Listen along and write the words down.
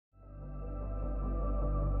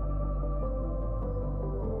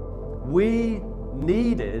We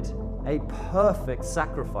needed a perfect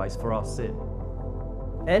sacrifice for our sin.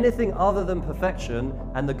 Anything other than perfection,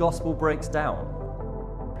 and the gospel breaks down.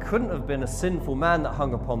 It couldn't have been a sinful man that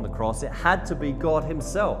hung upon the cross. It had to be God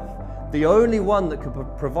himself, the only one that could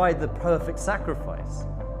provide the perfect sacrifice.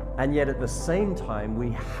 And yet at the same time,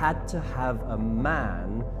 we had to have a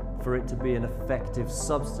man for it to be an effective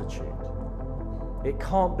substitute. It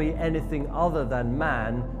can't be anything other than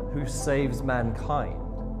man who saves mankind.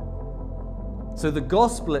 So the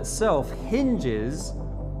gospel itself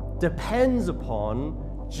depends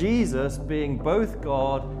upon Jesus being both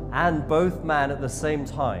God and both man at the same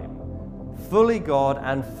time, fully God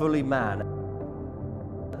and fully man.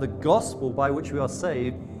 The gospel by which we are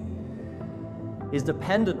saved is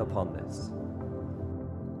dependent upon this.